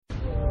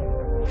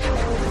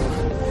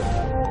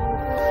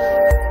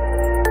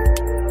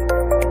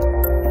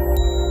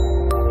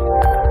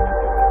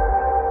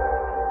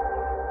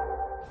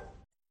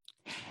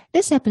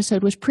This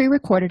episode was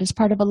pre-recorded as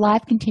part of a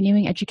live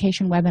continuing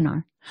education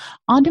webinar.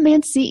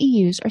 On-demand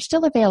CEUs are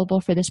still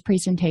available for this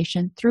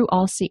presentation through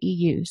All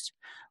CEUs.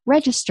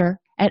 Register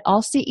at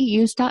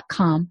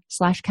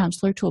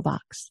allceus.com/counselor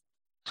toolbox.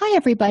 Hi,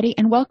 everybody,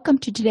 and welcome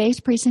to today's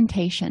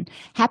presentation.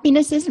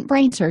 Happiness isn't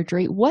brain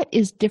surgery. What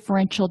is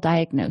differential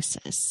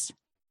diagnosis?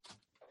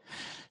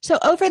 So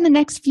over the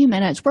next few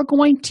minutes, we're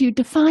going to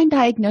define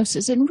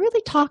diagnosis and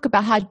really talk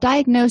about how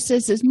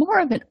diagnosis is more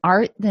of an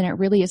art than it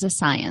really is a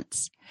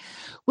science.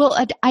 We'll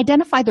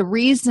identify the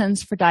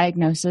reasons for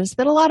diagnosis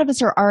that a lot of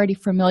us are already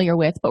familiar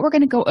with, but we're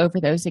going to go over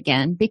those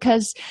again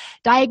because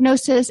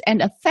diagnosis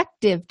and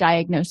effective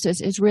diagnosis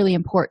is really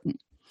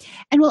important.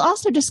 And we'll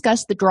also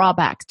discuss the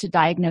drawbacks to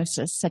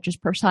diagnosis, such as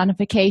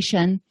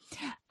personification,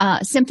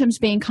 symptoms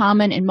being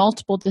common in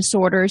multiple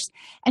disorders,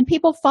 and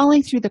people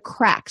falling through the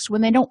cracks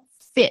when they don't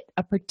fit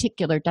a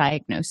particular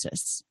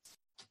diagnosis.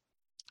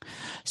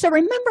 So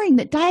remembering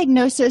that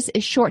diagnosis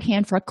is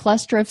shorthand for a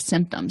cluster of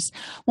symptoms.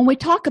 When we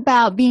talk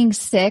about being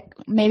sick,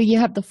 maybe you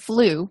have the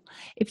flu.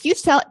 If you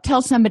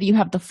tell somebody you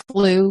have the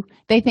flu,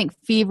 they think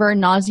fever,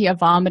 nausea,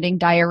 vomiting,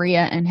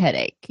 diarrhea, and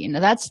headache.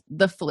 That's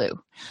the flu.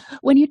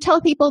 When you tell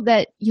people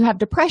that you have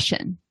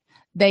depression,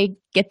 they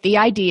get the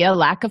idea: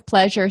 lack of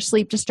pleasure,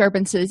 sleep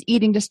disturbances,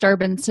 eating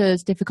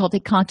disturbances,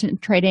 difficulty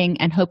concentrating,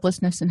 and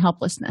hopelessness and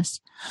helplessness.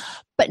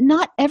 But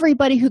not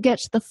everybody who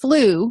gets the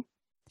flu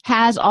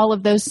has all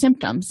of those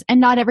symptoms, and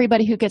not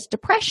everybody who gets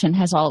depression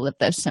has all of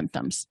those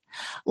symptoms.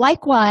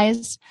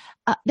 Likewise,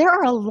 there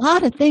are a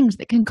lot of things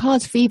that can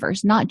cause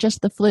fevers, not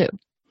just the flu.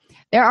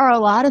 There are a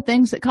lot of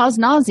things that cause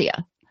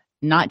nausea,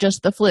 not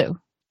just the flu.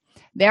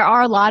 There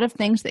are a lot of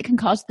things that can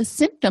cause the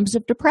symptoms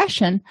of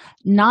depression,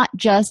 not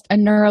just a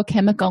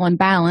neurochemical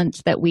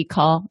imbalance that we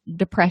call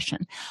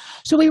depression.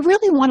 So we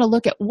really want to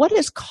look at what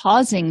is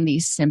causing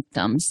these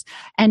symptoms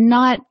and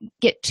not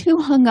get too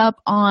hung up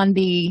on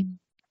the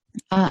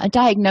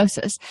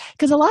diagnosis.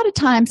 Because a lot of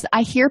times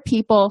I hear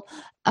people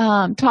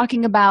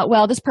talking about,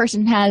 well, this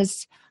person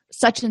has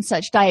such and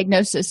such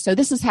diagnosis, so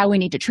this is how we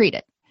need to treat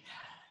it.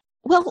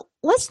 Well,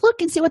 let's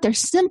look and see what their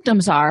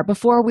symptoms are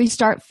before we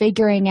start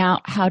figuring out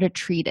how to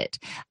treat it.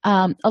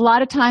 A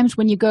lot of times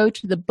when you go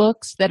to the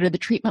books that are the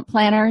treatment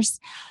planners,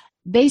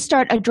 they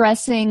start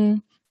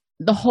addressing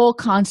the whole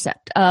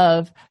concept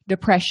of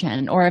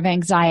depression or of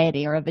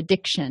anxiety or of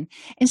addiction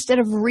instead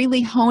of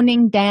really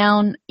honing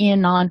down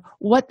in on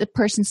what the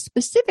person's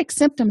specific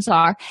symptoms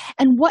are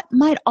and what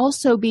might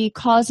also be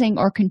causing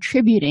or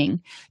contributing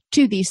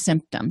to these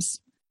symptoms.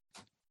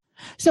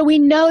 So we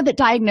know that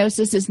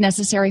diagnosis is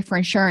necessary for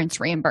insurance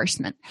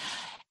reimbursement.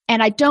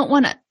 And I don't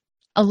want to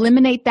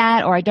eliminate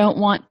that, or I don't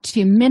want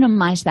to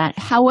minimize that.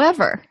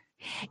 However,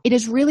 it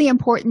is really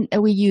important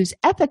that we use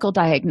ethical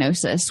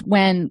diagnosis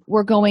when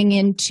we're going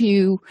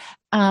into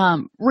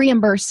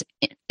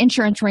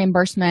insurance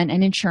reimbursement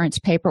and insurance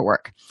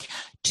paperwork.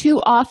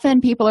 Too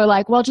often people are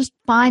like, well, just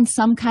find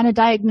some kind of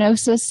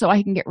diagnosis so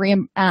I can get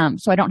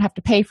so I don't have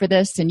to pay for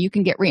this and you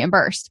can get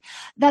reimbursed.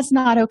 That's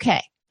not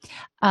okay.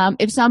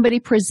 If somebody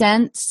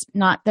presents,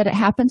 not that it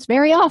happens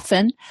very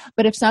often,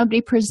 but if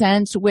somebody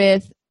presents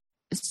with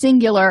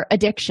singular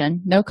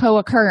addiction, no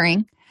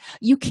co-occurring,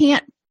 you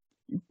can't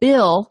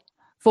bill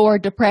for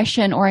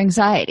depression or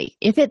anxiety.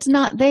 If it's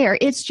not there,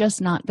 it's just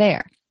not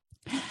there.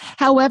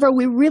 However,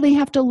 we really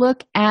have to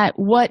look at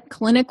what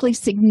clinically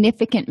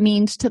significant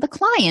means to the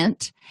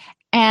client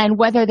and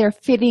whether they're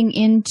fitting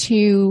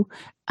into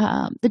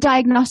the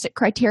diagnostic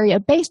criteria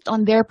based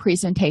on their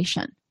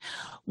presentation.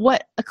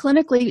 What a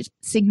clinically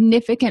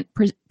significant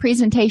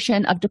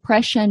presentation of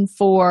depression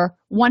for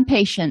one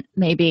patient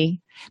may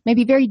be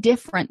very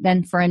different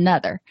than for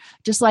another.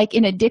 Just like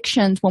in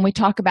addictions, when we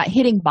talk about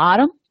hitting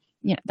bottom,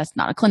 that's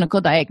not a clinical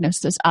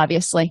diagnosis,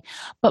 obviously,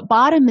 but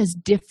bottom is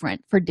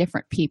different for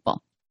different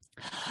people.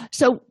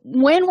 So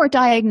when we're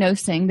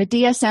diagnosing, the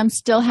DSM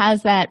still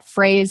has that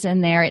phrase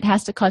in there: it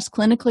has to cause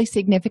clinically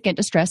significant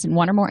distress in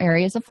one or more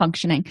areas of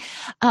functioning.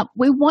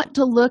 We want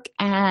to look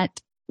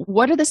at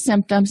what are the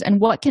symptoms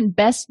and what can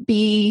best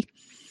be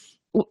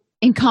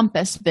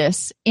encompass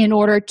this in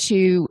order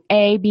to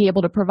be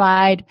able to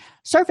provide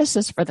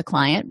services for the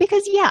client.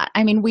 Because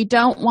we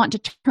don't want to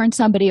turn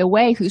somebody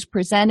away who's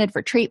presented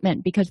for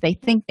treatment because they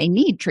think they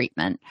need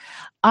treatment.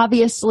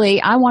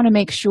 Obviously, I want to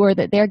make sure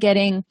that they're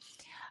getting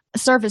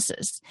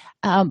services,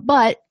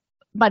 but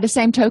by the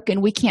same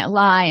token, we can't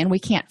lie and we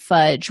can't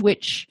fudge,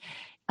 which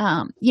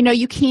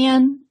you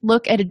can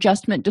look at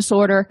adjustment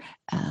disorder,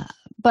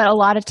 but a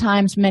lot of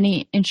times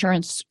many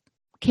insurance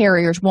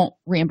carriers won't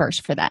reimburse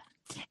for that.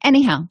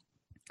 Anyhow,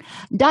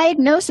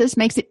 diagnosis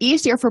makes it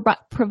easier for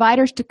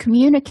providers to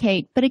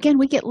communicate, but again,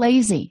 we get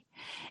lazy.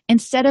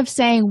 Instead of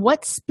saying,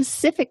 what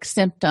specific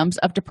symptoms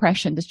of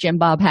depression does Jim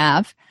Bob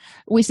have,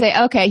 we say,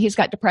 okay, he's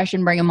got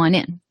depression, bring him on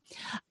in.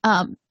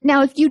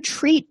 Now, if you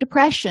treat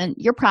depression,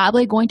 you're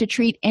probably going to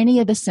treat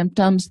any of the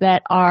symptoms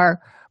that are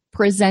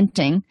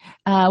presenting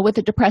with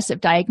a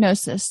depressive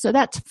diagnosis, so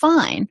that's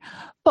fine.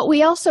 But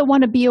we also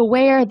want to be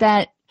aware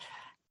that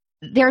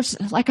there's,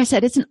 like I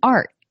said, it's an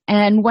art.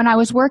 And when I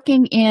was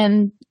working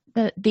in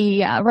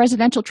the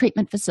residential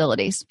treatment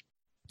facilities,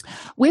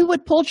 We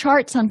would pull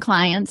charts on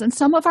clients, and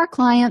some of our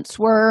clients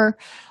were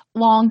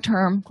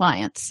long-term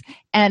clients,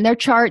 and their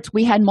charts,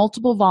 we had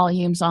multiple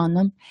volumes on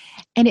them,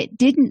 and it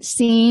didn't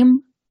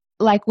seem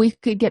like we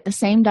could get the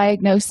same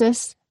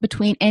diagnosis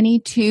between any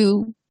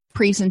two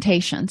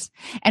presentations.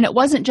 And it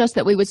wasn't just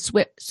that we would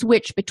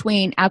switch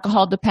between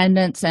alcohol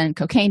dependence and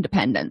cocaine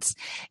dependence.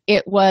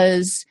 It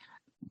was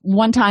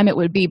one time it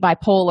would be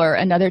bipolar,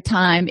 another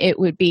time it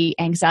would be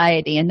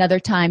anxiety, another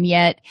time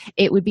yet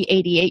it would be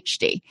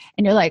ADHD.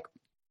 And you're like,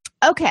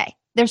 okay,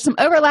 there's some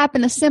overlap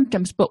in the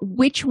symptoms, but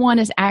which one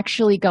is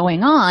actually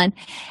going on?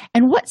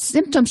 And what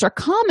symptoms are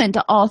common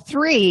to all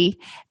three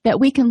that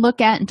we can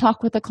look at and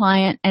talk with the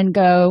client and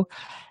go,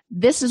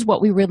 this is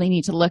what we really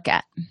need to look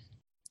at.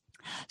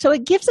 So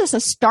it gives us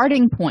a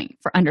starting point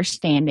for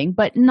understanding,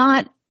 but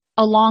not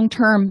a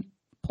long-term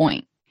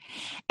point.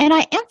 And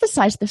I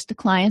emphasize this to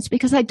clients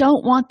because I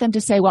don't want them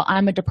to say, well,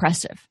 I'm a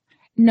depressive.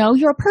 No,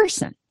 you're a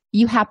person.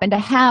 You happen to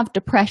have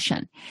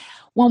depression.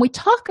 When we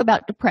talk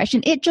about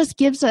depression, it just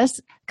gives us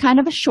kind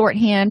of a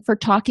shorthand for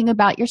talking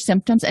about your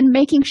symptoms and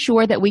making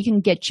sure that we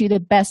can get you the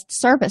best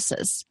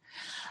services.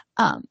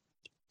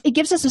 It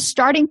gives us a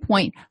starting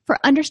point for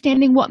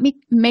understanding what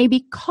may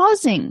be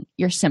causing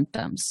your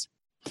symptoms.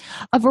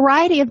 A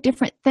variety of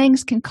different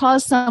things can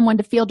cause someone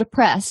to feel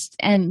depressed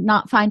and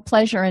not find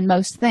pleasure in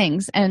most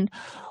things. And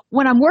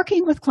when I'm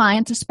working with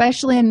clients,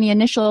 especially in the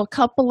initial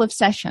couple of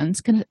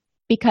sessions,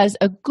 because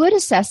a good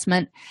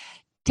assessment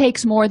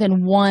takes more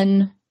than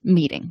one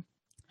meeting.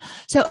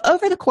 So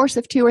over the course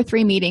of 2 or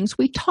 3 meetings,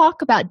 we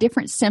talk about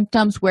different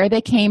symptoms, where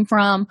they came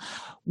from,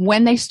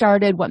 when they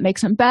started, what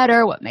makes them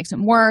better, what makes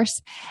them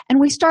worse. And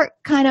we start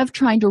kind of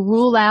trying to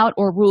rule out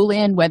or rule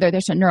in whether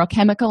there's a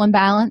neurochemical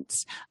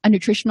imbalance, a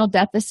nutritional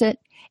deficit,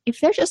 if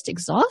they're just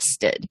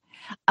exhausted.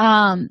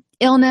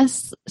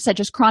 Illness such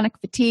as chronic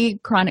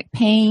fatigue, chronic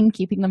pain,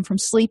 keeping them from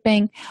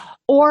sleeping,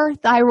 or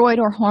thyroid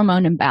or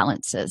hormone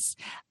imbalances.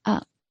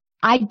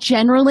 I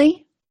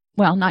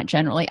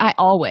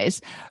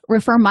always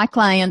refer my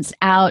clients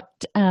out.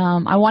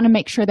 I want to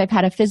make sure they've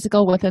had a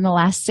physical within the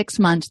last 6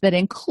 months that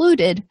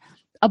included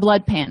a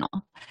blood panel,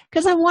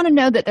 because I want to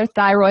know that their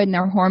thyroid and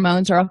their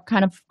hormones are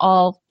kind of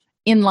all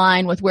in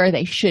line with where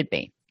they should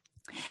be.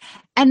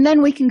 And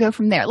then we can go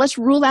from there. Let's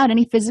rule out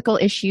any physical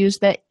issues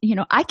that,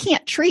 I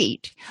can't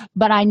treat,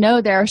 but I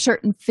know there are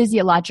certain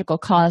physiological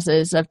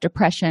causes of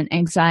depression,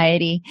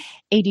 anxiety,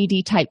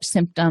 ADD type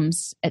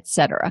symptoms,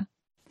 etc.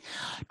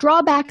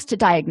 Drawbacks to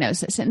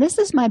diagnosis. And this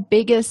is my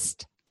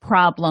biggest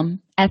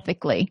problem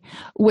ethically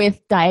with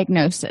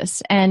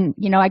diagnosis. And,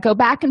 I go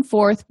back and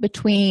forth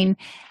between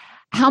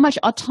how much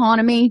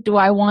autonomy do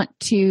I want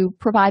to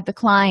provide the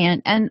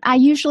client? And I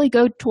usually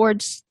go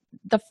towards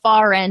the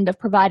far end of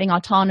providing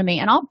autonomy,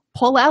 and I'll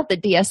pull out the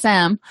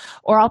DSM,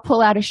 or I'll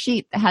pull out a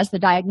sheet that has the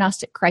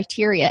diagnostic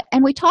criteria,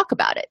 and we talk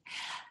about it.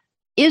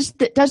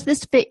 Does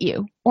this fit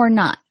you or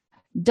not?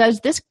 Does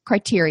this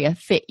criteria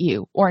fit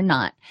you or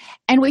not?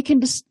 And we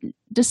can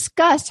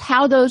discuss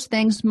how those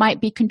things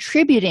might be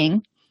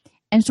contributing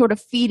and sort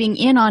of feeding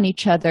in on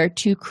each other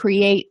to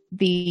create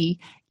the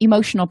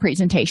emotional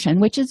presentation,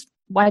 which is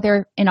why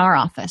they're in our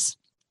office.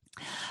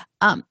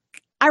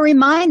 I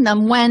remind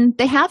them when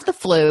they have the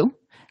flu,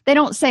 they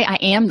don't say, I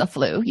am the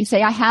flu. You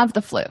say, I have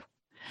the flu.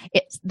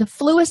 The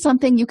flu is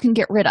something you can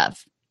get rid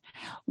of.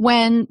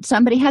 When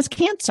somebody has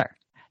cancer,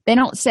 they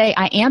don't say,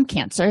 I am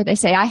cancer. They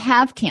say, I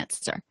have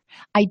cancer.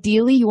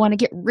 Ideally, you want to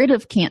get rid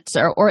of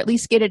cancer, or at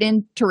least get it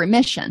into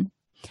remission.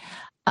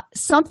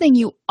 Something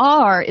you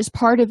are is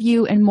part of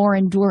you and more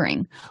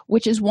enduring,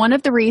 which is one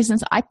of the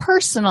reasons I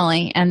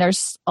personally, and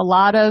there's a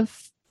lot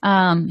of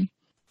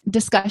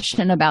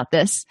discussion about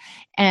this,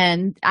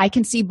 and I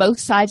can see both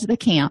sides of the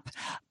camp,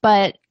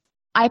 but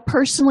I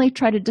personally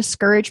try to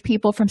discourage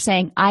people from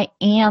saying, I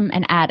am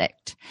an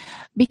addict.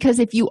 Because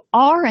if you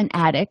are an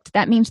addict,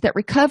 that means that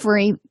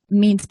recovery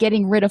means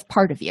getting rid of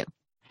part of you,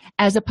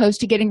 as opposed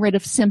to getting rid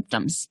of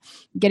symptoms,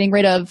 getting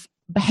rid of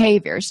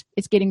behaviors.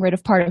 It's getting rid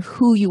of part of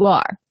who you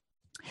are.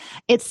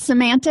 It's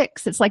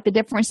semantics. It's like the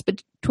difference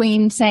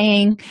between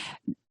saying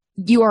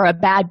you are a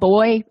bad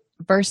boy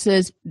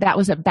versus that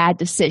was a bad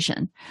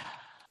decision.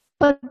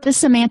 But the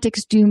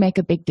semantics do make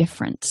a big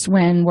difference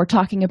when we're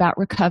talking about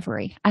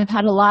recovery. I've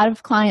had a lot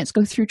of clients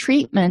go through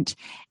treatment,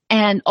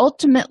 and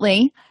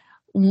ultimately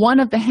one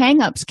of the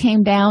hangups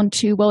came down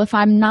to, well, if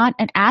I'm not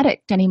an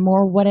addict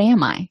anymore, what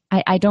am I?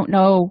 I don't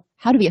know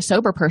how to be a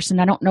sober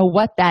person. I don't know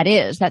what that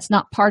is. That's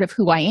not part of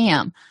who I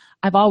am.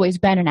 I've always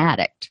been an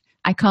addict.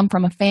 I come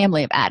from a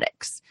family of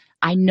addicts.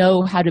 I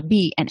know how to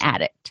be an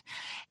addict.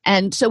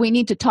 And so we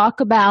need to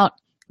talk about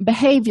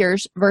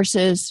behaviors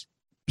versus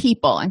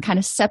people and kind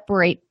of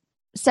separate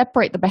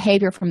the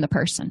behavior from the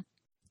person.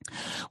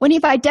 When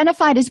you've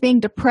identified as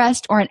being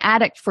depressed or an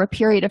addict for a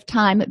period of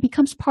time, it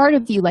becomes part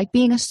of you, like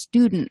being a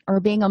student or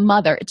being a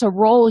mother. It's a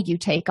role you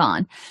take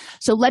on.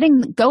 So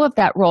letting go of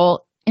that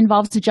role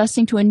involves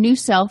adjusting to a new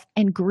self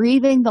and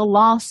grieving the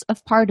loss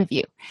of part of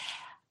you.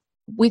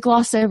 We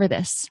gloss over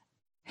this.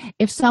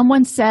 If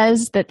someone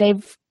says that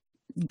they've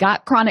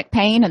got chronic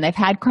pain and they've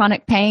had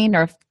chronic pain,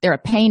 or if they're a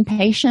pain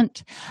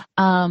patient,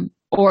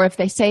 or if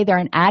they say they're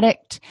an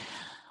addict,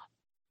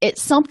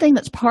 it's something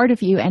that's part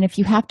of you. And if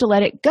you have to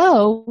let it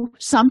go,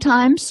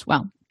 sometimes,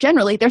 well,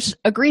 generally, there's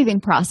a grieving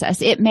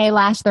process. It may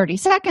last 30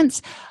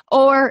 seconds,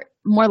 or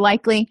more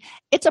likely,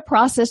 it's a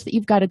process that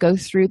you've got to go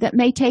through that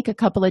may take a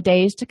couple of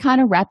days to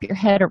kind of wrap your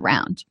head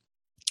around.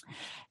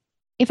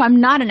 If I'm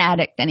not an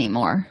addict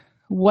anymore,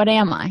 what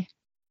am I?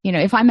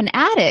 If I'm an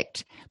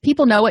addict,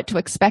 people know what to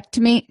expect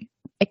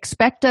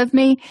of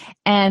me,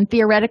 and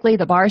theoretically,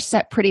 the bar is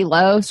set pretty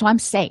low, so I'm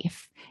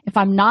safe. If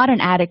I'm not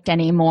an addict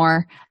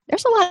anymore,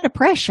 there's a lot of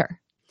pressure.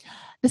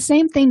 The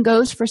same thing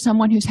goes for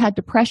someone who's had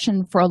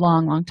depression for a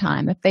long, long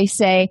time. If they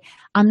say,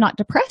 I'm not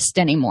depressed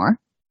anymore,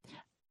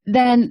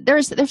 then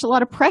there's a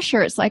lot of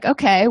pressure. It's like,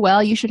 okay,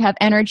 well, you should have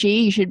energy.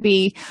 You should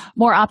be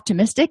more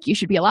optimistic. You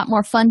should be a lot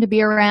more fun to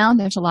be around.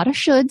 There's a lot of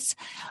shoulds,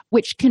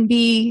 which can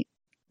be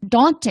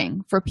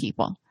daunting for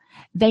people.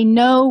 They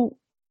know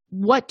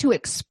what to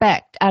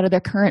expect out of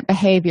their current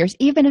behaviors,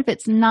 even if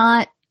it's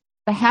not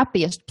the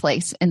happiest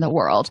place in the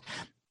world.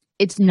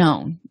 It's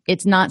known.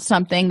 It's not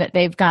something that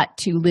they've got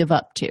to live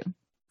up to.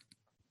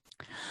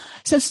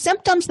 So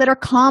symptoms that are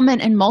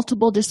common in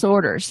multiple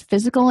disorders,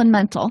 physical and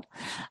mental,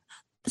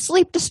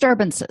 sleep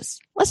disturbances.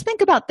 Let's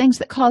think about things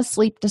that cause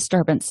sleep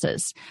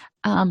disturbances.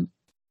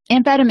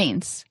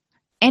 Amphetamines,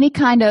 any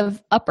kind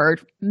of upper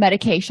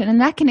medication,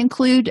 and that can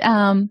include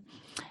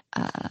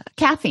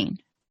caffeine,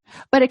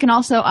 but it can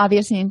also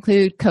obviously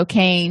include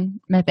cocaine,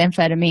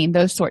 methamphetamine,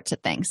 those sorts of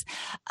things.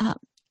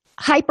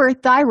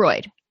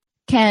 Hyperthyroid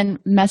can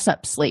mess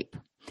up sleep.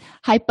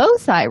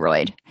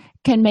 Hypothyroid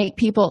can make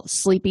people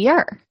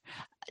sleepier.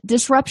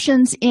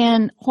 Disruptions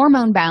in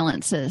hormone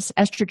balances,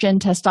 estrogen,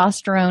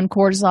 testosterone,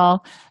 cortisol,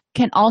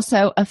 can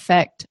also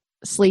affect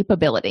sleep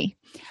ability.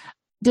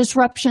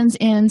 Disruptions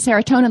in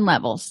serotonin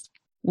levels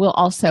will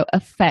also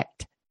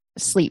affect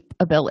sleep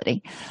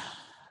ability.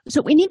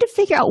 So we need to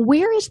figure out,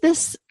 where is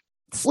this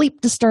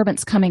sleep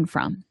disturbance coming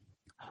from?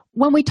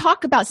 When we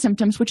talk about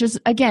symptoms, which is,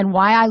 again,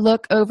 why I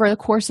look over the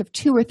course of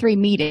 2 or 3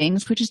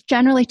 meetings, which is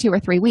generally 2 or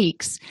 3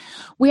 weeks,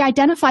 we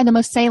identify the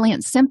most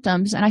salient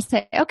symptoms, and I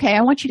say, okay,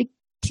 I want you to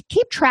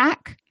keep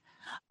track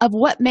of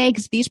what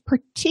makes these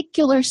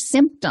particular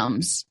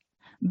symptoms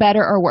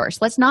better or worse.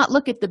 Let's not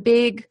look at the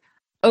big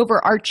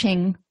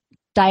overarching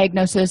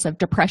diagnosis of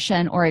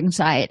depression or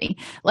anxiety.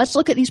 Let's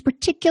look at these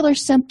particular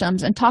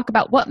symptoms and talk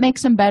about what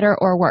makes them better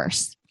or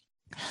worse.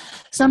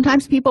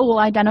 Sometimes people will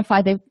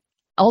identify that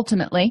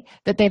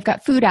they've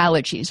got food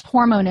allergies,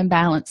 hormone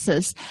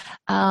imbalances,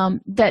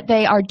 that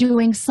they are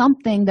doing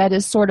something that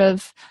is sort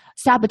of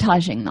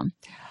sabotaging them.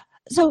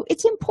 So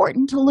it's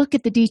important to look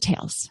at the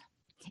details.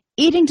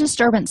 Eating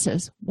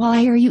disturbances.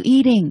 Why are you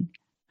eating?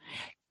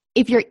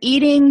 If you're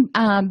eating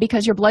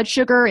because your blood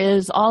sugar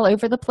is all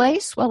over the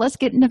place, well, let's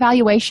get an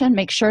evaluation,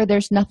 make sure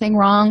there's nothing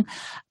wrong,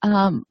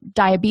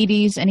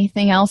 diabetes,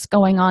 anything else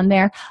going on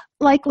there.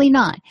 Likely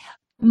not.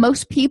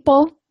 Most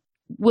people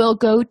will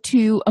go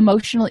to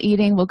emotional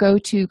eating, will go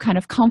to kind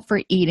of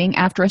comfort eating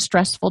after a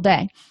stressful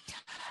day.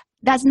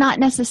 That's not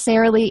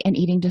necessarily an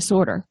eating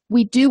disorder.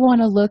 We do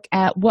want to look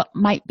at what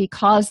might be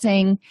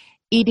causing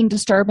eating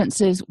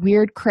disturbances,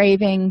 weird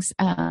cravings,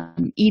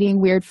 eating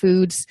weird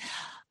foods.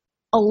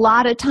 A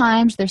lot of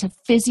times there's a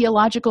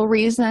physiological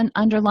reason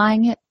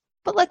underlying it,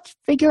 but let's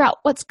figure out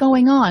what's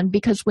going on,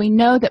 because we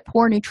know that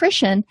poor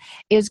nutrition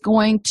is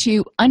going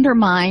to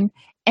undermine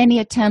any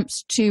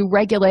attempts to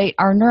regulate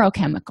our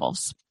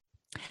neurochemicals.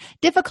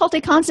 Difficulty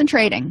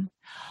concentrating.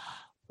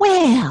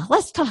 Well,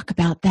 let's talk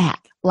about that.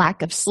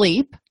 Lack of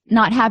sleep,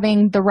 not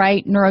having the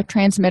right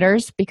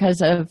neurotransmitters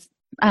because of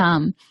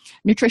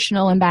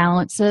nutritional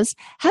imbalances,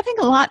 having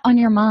a lot on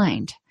your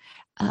mind.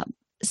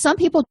 Some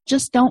people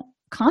just don't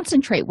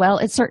concentrate well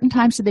at certain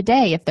times of the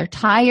day. If they're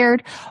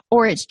tired,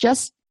 or it's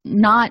just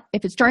not,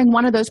 if it's during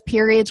one of those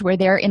periods where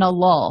they're in a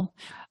lull,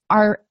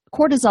 our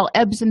cortisol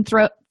ebbs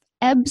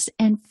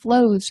and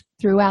flows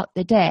throughout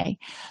the day.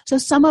 So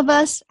some of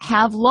us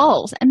have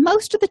lulls, and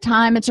most of the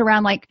time it's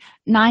around like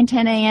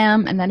 9-10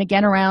 a.m. and then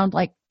again around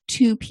like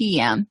 2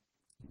 p.m.,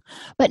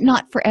 but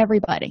not for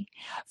everybody.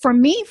 For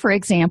me, for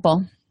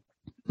example,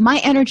 my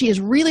energy is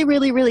really,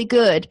 really, really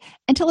good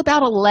until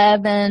about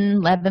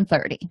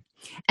 11:30.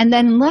 And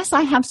then unless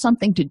I have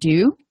something to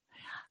do,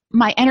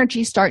 my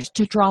energy starts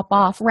to drop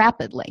off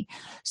rapidly.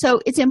 So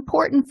it's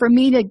important for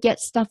me to get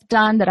stuff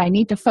done that I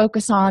need to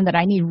focus on, that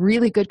I need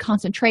really good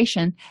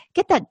concentration.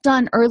 Get that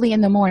done early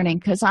in the morning,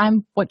 because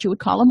I'm what you would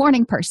call a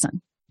morning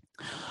person.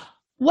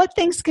 What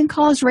things can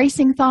cause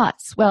racing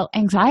thoughts? Well,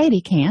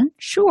 anxiety can,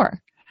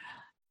 sure.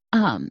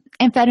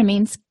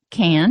 Amphetamines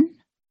can,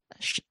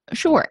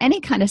 sure.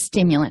 Any kind of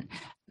stimulant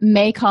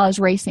may cause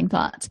racing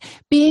thoughts.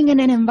 Being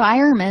in an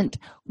environment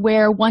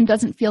where one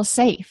doesn't feel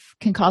safe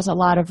can cause a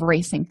lot of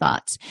racing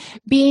thoughts.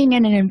 Being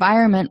in an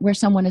environment where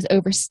someone is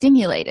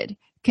overstimulated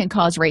can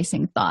cause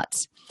racing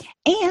thoughts.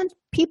 And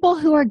people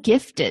who are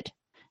gifted,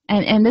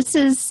 and this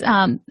is,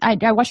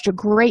 I watched a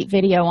great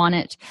video on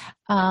it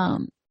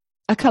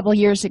a couple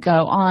years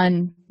ago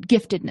on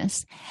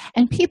giftedness.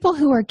 And people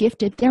who are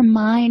gifted, their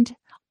mind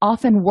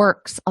often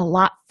works a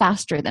lot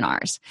faster than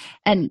ours.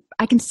 And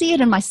I can see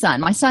it in my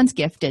son. My son's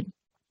gifted.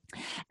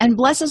 And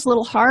bless his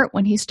little heart,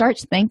 when he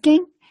starts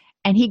thinking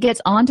and he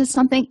gets onto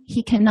something,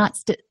 he cannot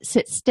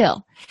sit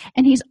still.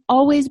 And he's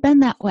always been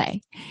that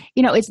way.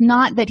 It's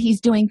not that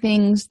he's doing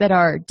things that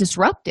are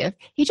disruptive.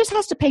 He just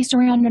has to pace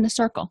around in a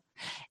circle.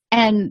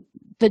 And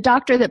the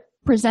doctor that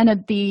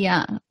presented the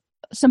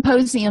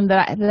symposium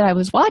that I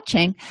was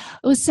watching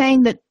was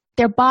saying that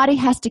their body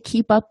has to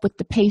keep up with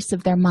the pace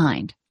of their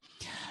mind.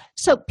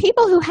 So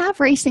people who have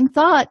racing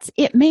thoughts,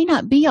 it may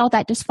not be all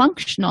that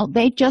dysfunctional.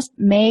 They just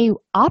may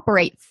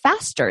operate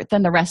faster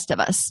than the rest of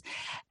us.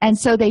 And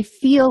so they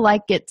feel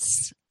like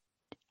it's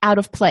out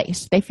of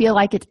place. They feel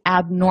like it's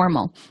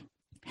abnormal.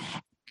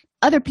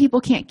 Other people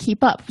can't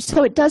keep up.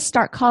 So it does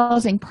start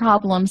causing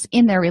problems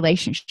in their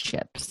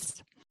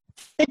relationships.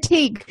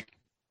 Fatigue.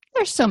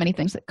 There's so many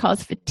things that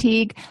cause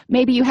fatigue.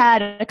 Maybe you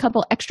had a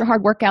couple extra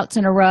hard workouts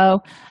in a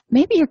row.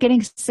 Maybe you're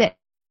getting sick.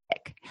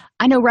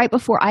 I know right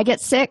before I get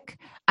sick,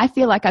 I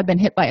feel like I've been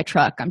hit by a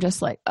truck. I'm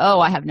just like,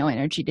 I have no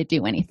energy to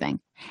do anything.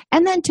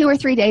 And then 2 or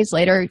 3 days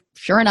later,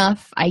 sure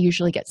enough, I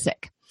usually get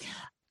sick.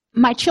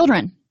 My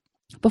children,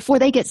 before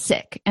they get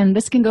sick, and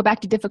this can go back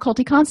to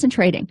difficulty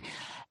concentrating,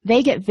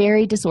 they get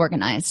very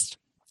disorganized.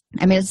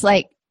 I mean, it's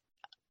like,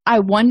 I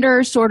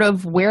wonder sort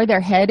of where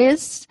their head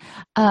is,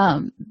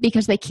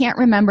 because they can't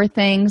remember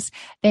things.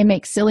 They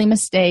make silly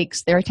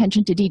mistakes. Their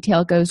attention to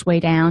detail goes way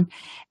down.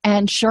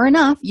 And sure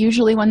enough,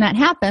 usually when that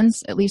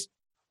happens, at least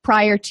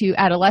prior to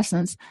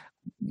adolescence,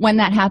 when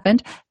that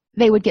happened,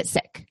 they would get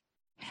sick.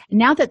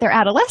 Now that they're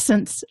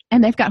adolescents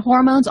and they've got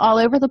hormones all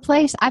over the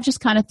place, I've just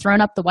kind of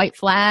thrown up the white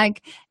flag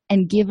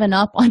and given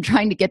up on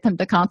trying to get them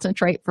to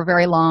concentrate for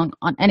very long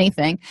on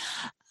anything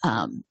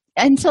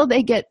until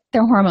they get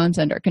their hormones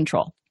under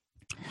control.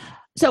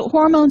 So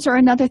hormones are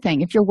another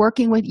thing. If you're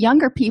working with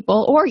younger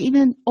people or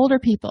even older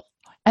people,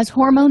 as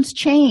hormones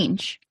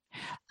change,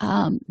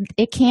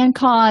 it can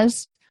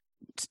cause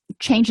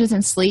changes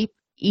in sleep,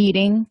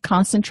 eating,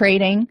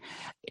 concentrating.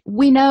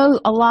 We know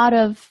a lot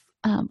of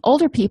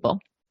older people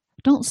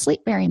don't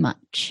sleep very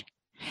much.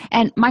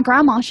 And my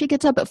grandma, she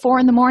gets up at 4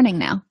 a.m.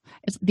 now.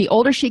 The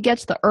older she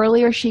gets, the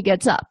earlier she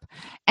gets up.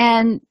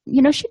 And,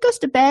 she goes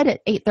to bed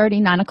at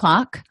 8:30, 9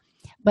 o'clock,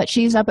 but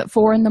she's up at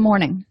 4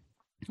 a.m.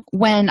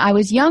 When I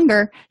was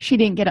younger, she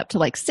didn't get up to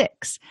like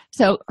 6.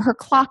 So her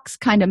clock's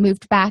kind of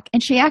moved back,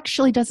 and she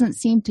actually doesn't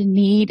seem to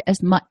need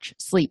as much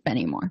sleep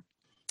anymore.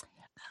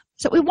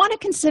 So we want to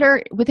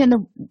consider within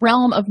the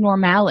realm of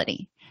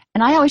normality.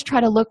 And I always try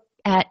to look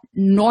at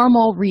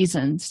normal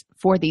reasons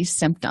for these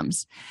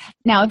symptoms.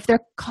 Now, if they're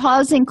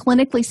causing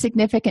clinically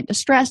significant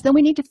distress, then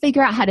we need to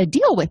figure out how to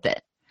deal with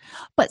it.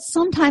 But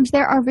sometimes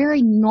there are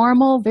very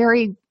normal,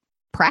 very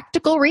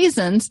practical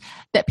reasons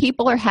that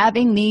people are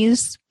having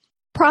these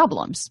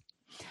problems.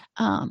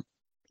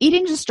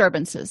 Eating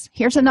disturbances.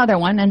 Here's another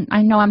one, and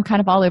I know I'm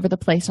kind of all over the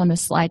place on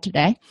this slide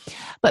today,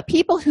 but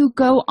people who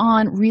go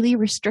on really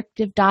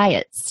restrictive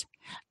diets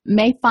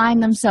may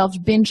find themselves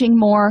binging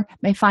more,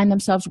 may find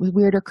themselves with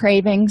weirder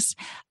cravings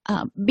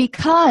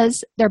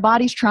because their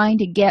body's trying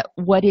to get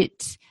what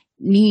it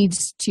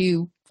needs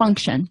to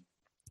function.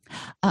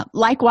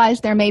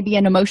 Likewise, there may be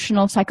an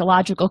emotional,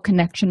 psychological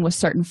connection with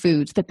certain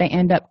foods that they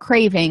end up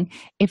craving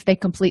if they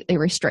completely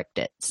restrict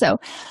it. So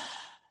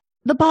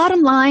the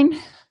bottom line,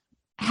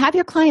 have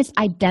your clients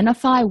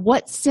identify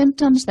what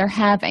symptoms they're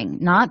having,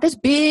 not this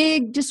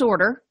big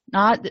disorder,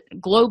 not the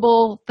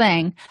global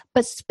thing,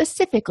 but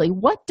specifically,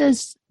 what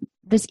does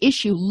this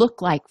issue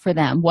look like for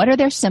them? What are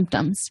their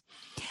symptoms?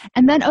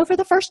 And then over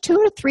the first 2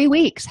 or 3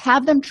 weeks,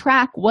 have them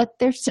track what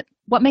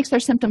makes their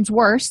symptoms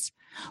worse,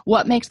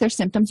 what makes their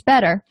symptoms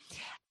better,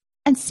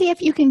 and see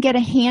if you can get a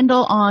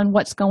handle on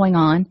what's going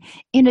on,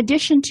 in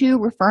addition to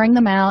referring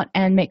them out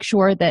and make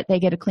sure that they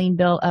get a clean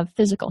bill of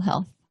physical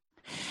health.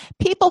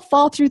 People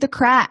fall through the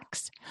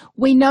cracks.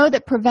 We know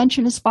that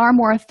prevention is far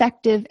more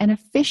effective and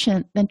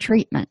efficient than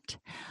treatment,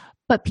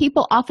 but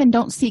people often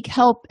don't seek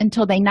help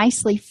until they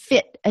nicely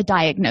fit a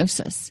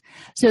diagnosis.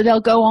 So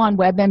they'll go on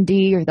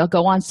WebMD or they'll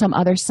go on some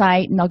other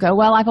site and they'll go,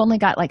 well, I've only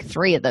got like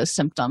 3 of those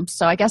symptoms,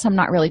 so I guess I'm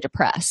not really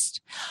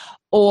depressed.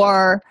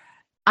 Or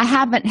I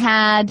haven't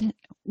had,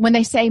 when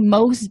they say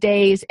most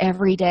days,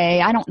 every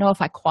day, I don't know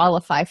if I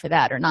qualify for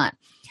that or not.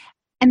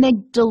 And they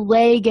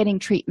delay getting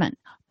treatment.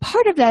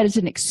 Part of that is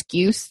an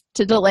excuse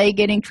to delay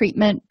getting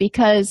treatment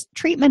because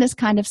treatment is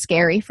kind of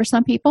scary for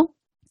some people.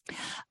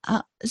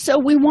 So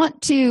we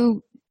want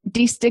to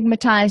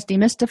destigmatize,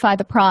 demystify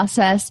the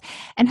process,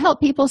 and help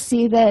people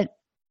see that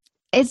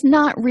it's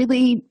not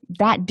really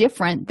that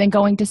different than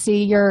going to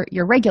see your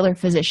regular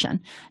physician.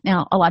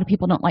 Now, a lot of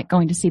people don't like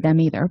going to see them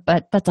either,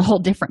 but that's a whole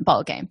different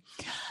ballgame.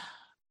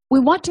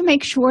 We want to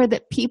make sure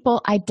that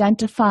people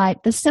identify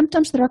the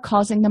symptoms that are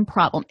causing them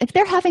problem. If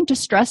they're having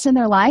distress in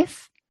their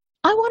life,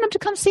 I want them to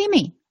come see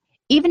me.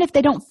 Even if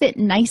they don't fit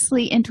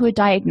nicely into a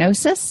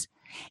diagnosis,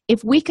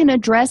 if we can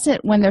address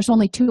it when there's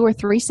only 2 or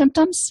 3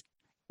 symptoms,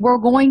 we're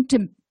going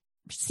to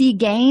see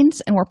gains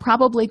and we're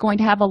probably going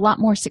to have a lot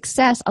more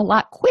success a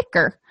lot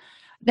quicker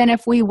than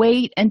if we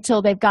wait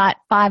until they've got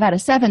 5 out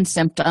of 7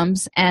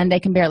 symptoms and they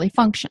can barely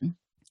function.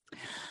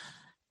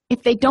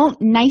 If they don't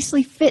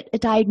nicely fit a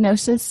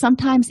diagnosis,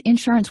 sometimes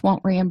insurance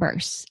won't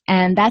reimburse,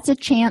 and that's a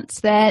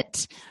chance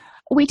that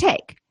we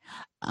take.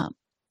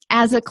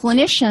 As a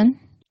clinician,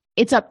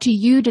 it's up to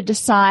you to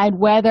decide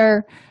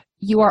whether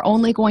you are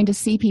only going to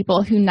see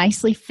people who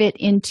nicely fit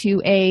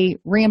into a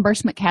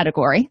reimbursement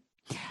category,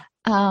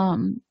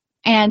 and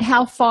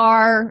how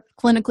far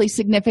clinically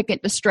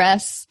significant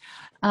distress,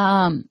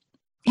 how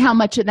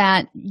much of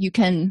that you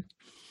can,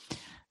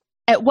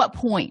 at what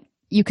point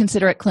you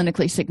consider it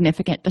clinically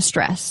significant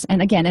distress.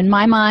 And again, in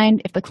my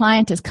mind, if the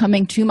client is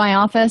coming to my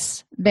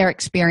office, they're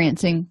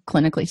experiencing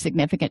clinically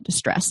significant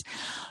distress.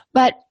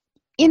 But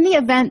in the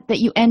event that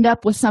you end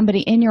up with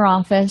somebody in your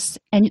office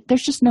and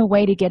there's just no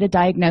way to get a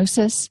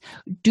diagnosis,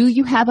 do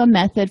you have a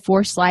method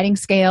for sliding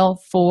scale,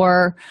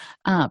 for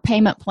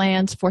payment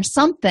plans, for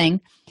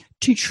something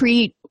to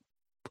treat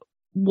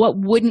what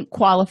wouldn't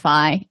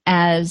qualify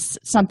as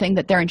something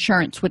that their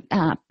insurance would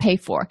pay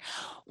for?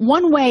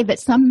 One way that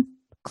some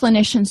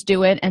clinicians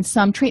do it and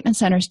some treatment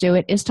centers do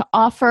it is to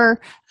offer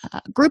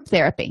group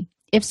therapy.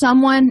 If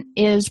someone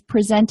is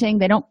presenting,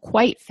 they don't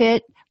quite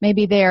fit,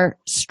 maybe they're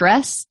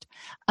stressed,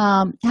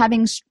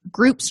 having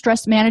group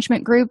stress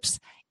management groups,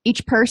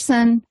 each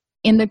person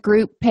in the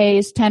group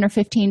pays $10 or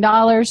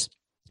 $15,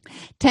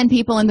 10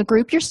 people in the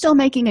group, you're still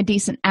making a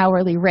decent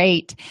hourly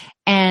rate,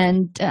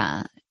 and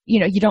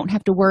you don't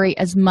have to worry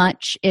as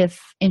much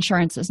if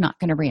insurance is not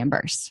going to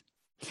reimburse.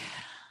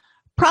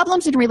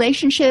 Problems in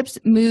relationships,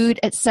 mood,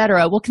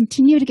 etc. will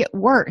continue to get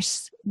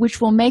worse,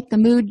 which will make the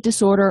mood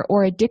disorder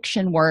or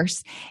addiction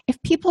worse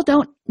if people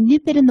don't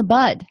nip it in the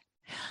bud.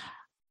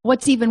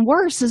 What's even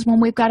worse is when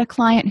we've got a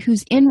client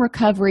who's in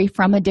recovery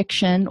from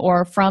addiction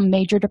or from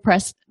major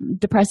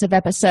depressive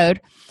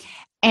episode,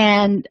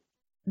 and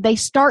they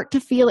start to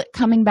feel it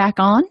coming back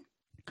on,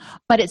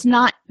 but it's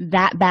not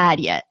that bad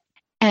yet.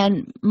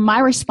 And my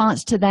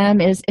response to them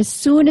is, as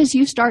soon as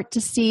you start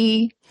to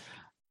see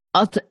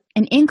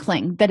an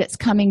inkling that it's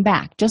coming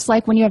back, just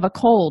like when you have a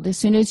cold, as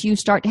soon as you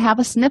start to have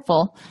a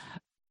sniffle,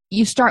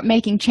 you start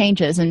making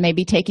changes and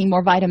maybe taking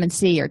more vitamin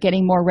C or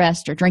getting more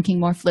rest or drinking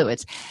more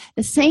fluids.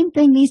 The same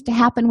thing needs to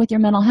happen with your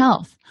mental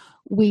health.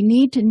 We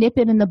need to nip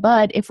it in the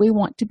bud if we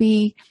want to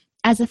be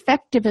as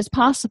effective as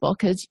possible,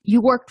 because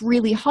you worked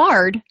really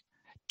hard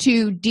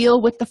to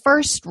deal with the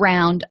first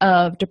round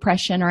of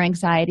depression or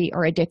anxiety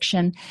or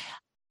addiction.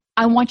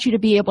 I want you to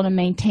be able to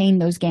maintain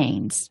those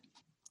gains.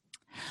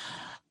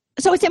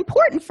 So it's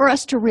important for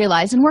us to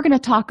realize, and we're going to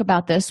talk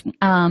about this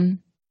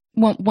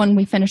when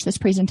we finish this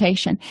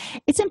presentation,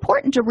 it's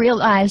important to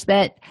realize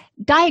that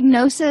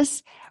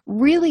diagnosis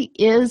really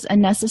is a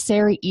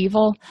necessary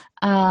evil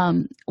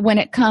when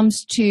it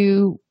comes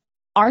to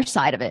our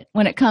side of it,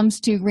 when it comes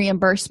to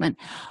reimbursement.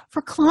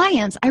 For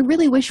clients, I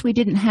really wish we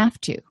didn't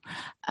have to,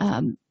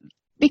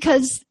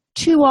 because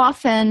too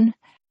often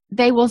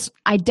they will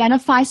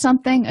identify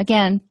something.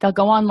 Again, they'll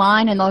go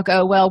online and they'll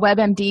go, well,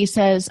 WebMD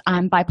says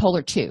I'm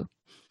bipolar 2.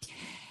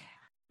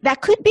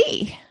 That could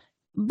be,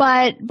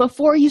 but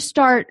before you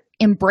start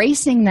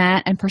embracing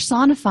that and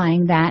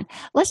personifying that,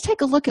 let's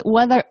take a look at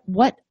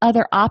what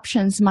other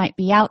options might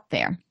be out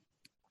there.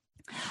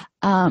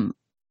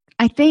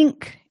 I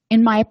think,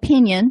 in my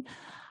opinion,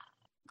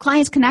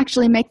 clients can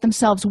actually make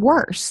themselves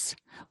worse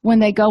when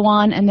they go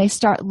on and they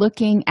start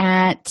looking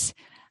at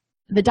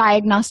the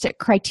diagnostic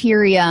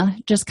criteria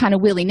just kind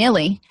of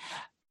willy-nilly,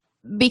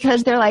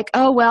 because they're like,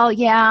 oh, well,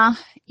 yeah,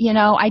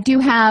 I do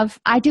have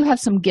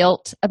some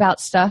guilt about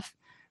stuff.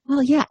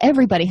 Well, yeah,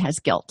 everybody has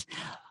guilt.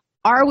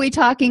 Are we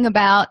talking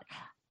about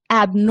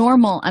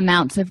abnormal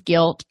amounts of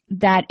guilt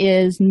that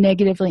is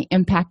negatively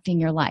impacting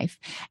your life?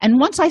 And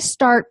once I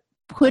start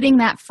putting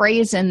that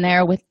phrase in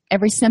there with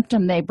every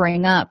symptom they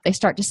bring up, they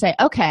start to say,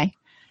 okay,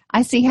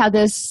 I see how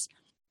this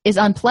is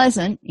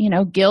unpleasant.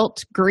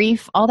 Guilt,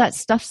 grief, all that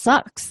stuff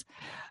sucks.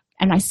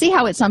 And I see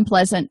how it's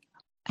unpleasant.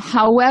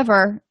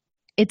 However,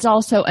 it's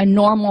also a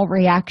normal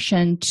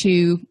reaction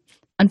to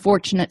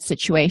unfortunate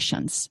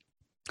situations.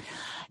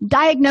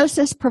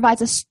 Diagnosis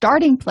provides a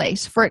starting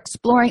place for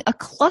exploring a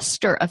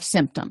cluster of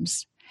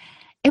symptoms.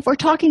 If we're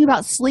talking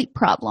about sleep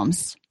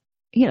problems,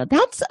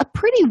 that's a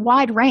pretty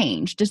wide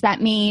range. Does that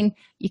mean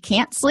you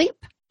can't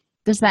sleep?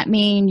 Does that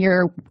mean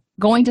you're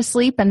going to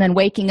sleep and then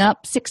waking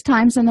up 6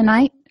 times in the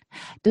night?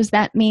 Does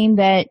that mean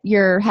that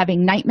you're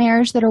having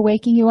nightmares that are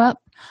waking you up?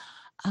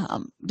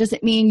 Does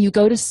it mean you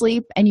go to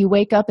sleep and you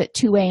wake up at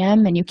 2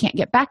 a.m. and you can't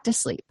get back to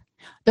sleep?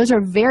 Those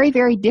are very,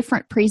 very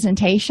different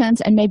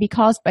presentations and may be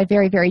caused by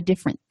very, very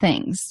different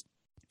things.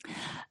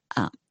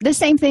 The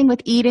same thing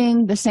with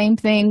eating, the same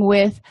thing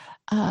with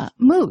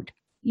mood.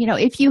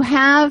 If you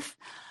have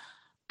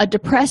a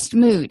depressed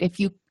mood, if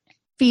you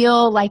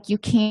feel like you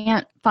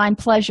can't find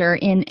pleasure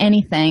in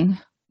anything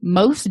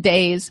most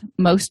days,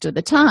 most of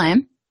the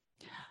time,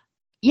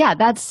 yeah,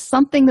 that's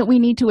something that we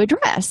need to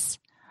address.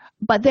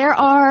 But there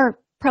are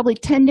probably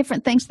 10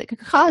 different things that could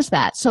cause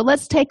that. So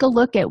let's take a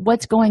look at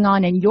what's going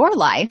on in your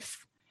life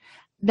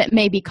that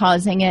may be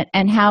causing it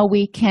and how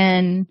we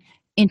can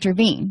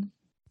intervene.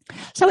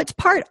 So it's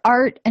part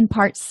art and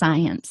part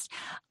science.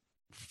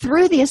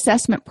 Through the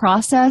assessment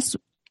process,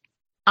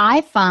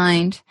 I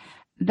find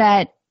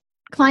that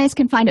clients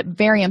can find it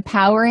very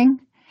empowering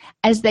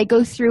as they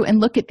go through and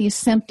look at these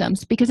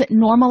symptoms, because it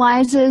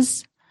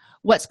normalizes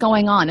what's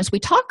going on. As we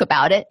talk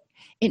about it,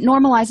 it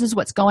normalizes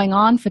what's going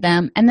on for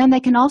them, and then they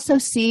can also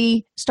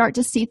start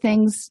to see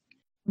things,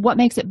 what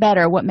makes it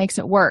better, what makes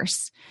it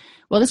worse.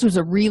 Well, this was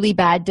a really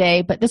bad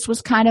day, but this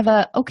was kind of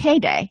a okay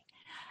day.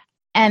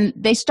 And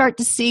they start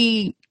to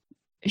see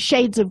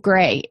shades of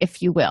gray,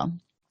 if you will,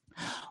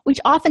 which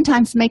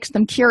oftentimes makes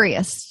them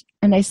curious.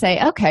 And they say,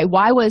 okay,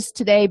 why was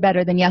today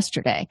better than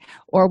yesterday?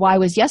 Or why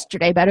was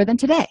yesterday better than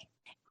today?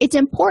 It's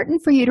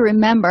important for you to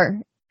remember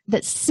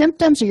that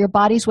symptoms are your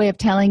body's way of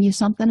telling you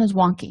something is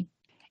wonky.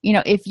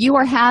 If you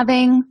are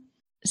having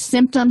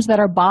symptoms that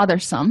are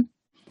bothersome,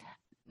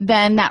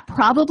 then that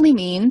probably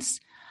means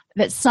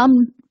that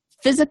some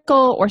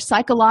physical or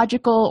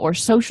psychological or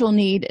social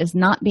need is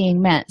not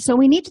being met. So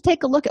we need to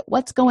take a look at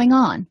what's going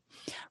on.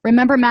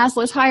 Remember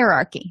Maslow's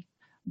hierarchy.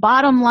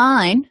 Bottom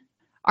line,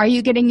 are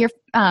you getting your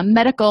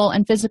medical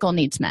and physical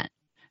needs met?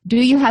 Do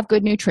you have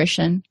good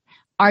nutrition?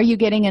 Are you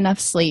getting enough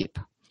sleep?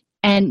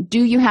 And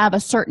do you have a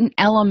certain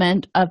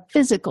element of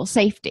physical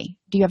safety?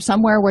 Do you have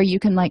somewhere where you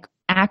can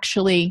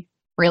actually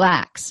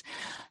relax?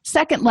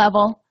 Second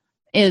level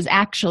is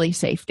actually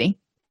safety.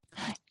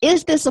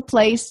 Is this a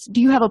place,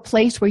 do you have a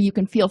place where you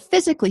can feel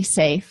physically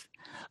safe,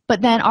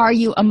 but then are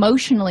you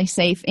emotionally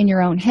safe in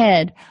your own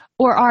head,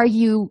 or are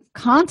you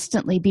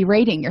constantly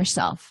berating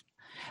yourself?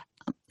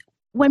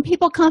 When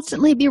people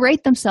constantly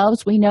berate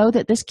themselves, we know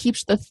that this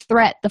keeps the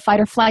threat, the fight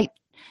or flight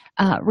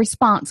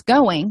response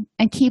going,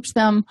 and keeps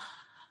them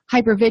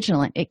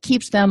hypervigilant. It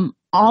keeps them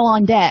all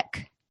on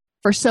deck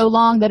for so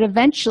long that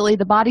eventually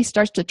the body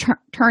starts to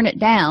turn it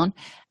down,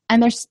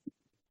 and there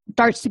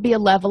starts to be a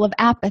level of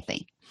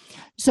apathy.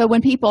 So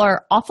when people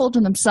are awful to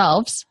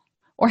themselves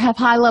or have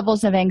high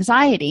levels of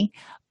anxiety,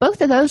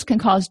 both of those can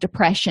cause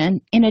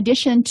depression, in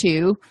addition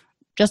to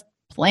just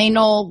plain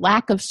old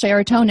lack of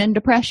serotonin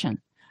depression.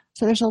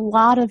 So there's a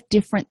lot of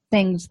different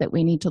things that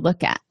we need to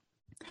look at.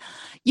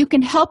 You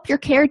can help your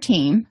care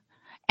team,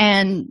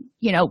 and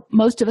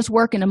most of us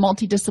work in a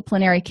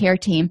multidisciplinary care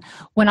team.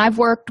 When I've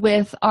worked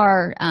with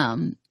our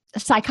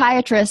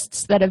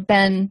psychiatrists that have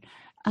been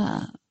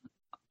on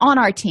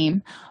our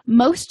team,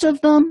 most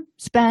of them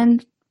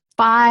spend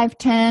 5,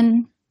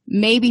 10,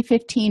 maybe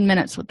 15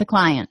 minutes with the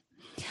client.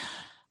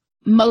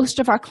 Most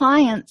of our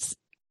clients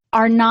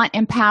are not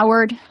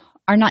empowered,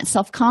 are not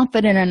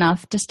self-confident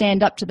enough to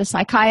stand up to the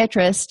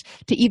psychiatrist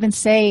to even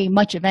say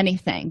much of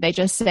anything. They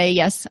just say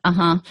yes,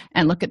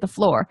 and look at the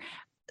floor.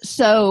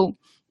 So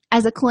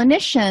as a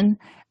clinician,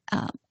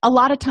 a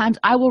lot of times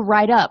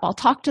I'll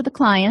talk to the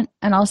client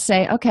and I'll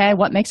say, okay,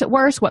 what makes it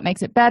worse? What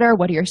makes it better?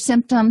 What are your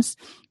symptoms?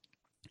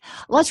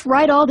 Let's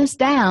write all this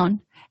down,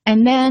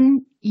 and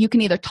then you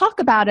can either talk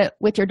about it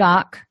with your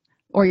doc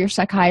or your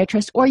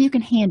psychiatrist, or you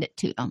can hand it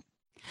to them.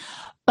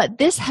 But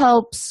this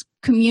helps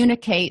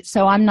communicate,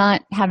 so I'm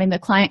not having the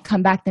client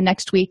come back the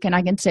next week and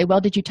I can say,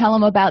 well, did you tell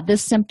them about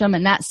this symptom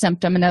and that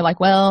symptom? And they're like,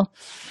 well,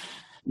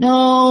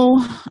 no,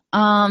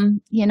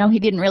 he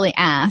didn't really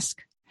ask.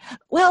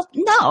 Well,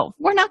 no,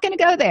 we're not going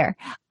to go there.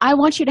 I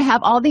want you to have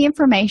all the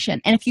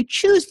information. And if you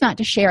choose not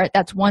to share it,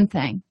 that's one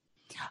thing.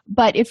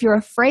 But if you're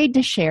afraid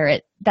to share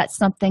it, that's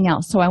something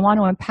else. So I want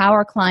to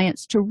empower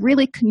clients to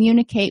really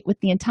communicate with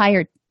the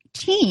entire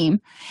team.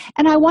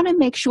 And I want to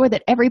make sure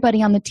that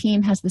everybody on the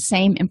team has the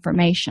same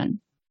information.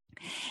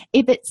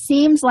 If it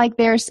seems like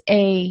there's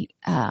a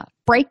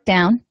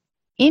breakdown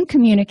in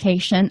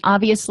communication,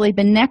 obviously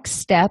the next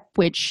step,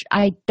 which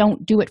I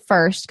don't do it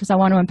first because I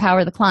want to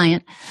empower the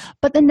client,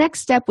 but the next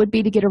step would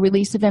be to get a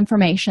release of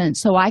information.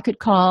 So I could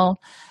call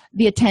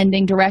the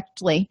attending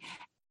directly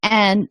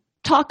and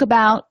talk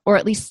about, or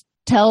at least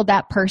tell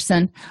that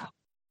person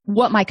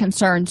what my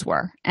concerns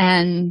were,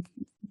 and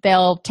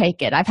they'll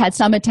take it. I've had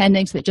some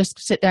attendings that just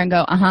sit there and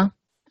go,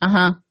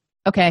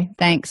 okay,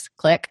 thanks,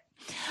 click.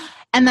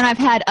 And then I've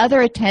had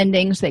other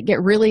attendings that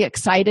get really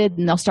excited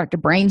and they'll start to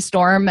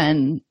brainstorm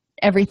and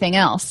everything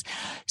else.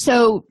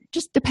 So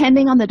just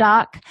depending on the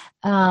doc,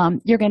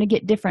 you're going to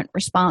get different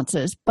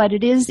responses, but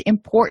it is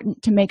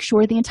important to make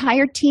sure the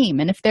entire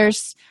team, and if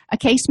there's a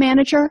case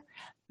manager,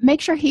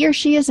 make sure he or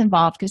she is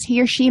involved, because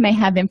he or she may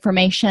have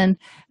information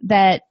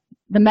that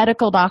the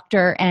medical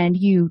doctor and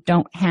you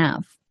don't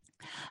have.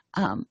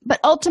 But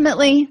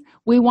ultimately,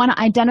 we want to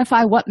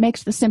identify what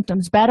makes the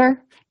symptoms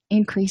better,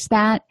 increase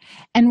that,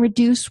 and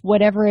reduce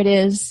whatever it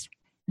is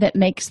that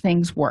makes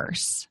things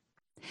worse.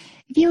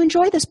 If you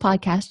enjoy this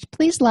podcast,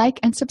 please like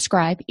and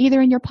subscribe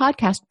either in your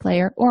podcast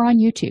player or on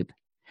YouTube.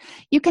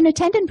 You can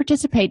attend and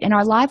participate in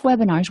our live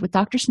webinars with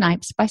Dr.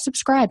 Snipes by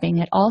subscribing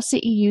at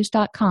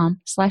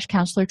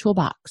allceus.com/counselor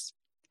toolbox.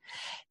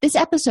 This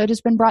episode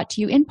has been brought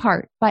to you in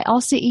part by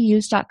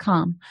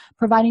allceus.com,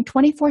 providing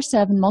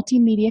 24/7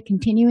 multimedia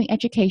continuing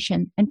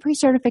education and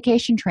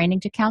pre-certification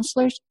training to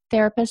counselors,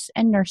 therapists,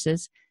 and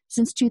nurses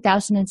since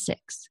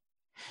 2006.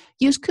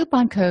 Use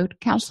coupon code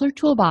Counselor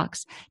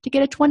Toolbox to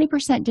get a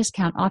 20%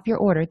 discount off your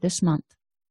order this month.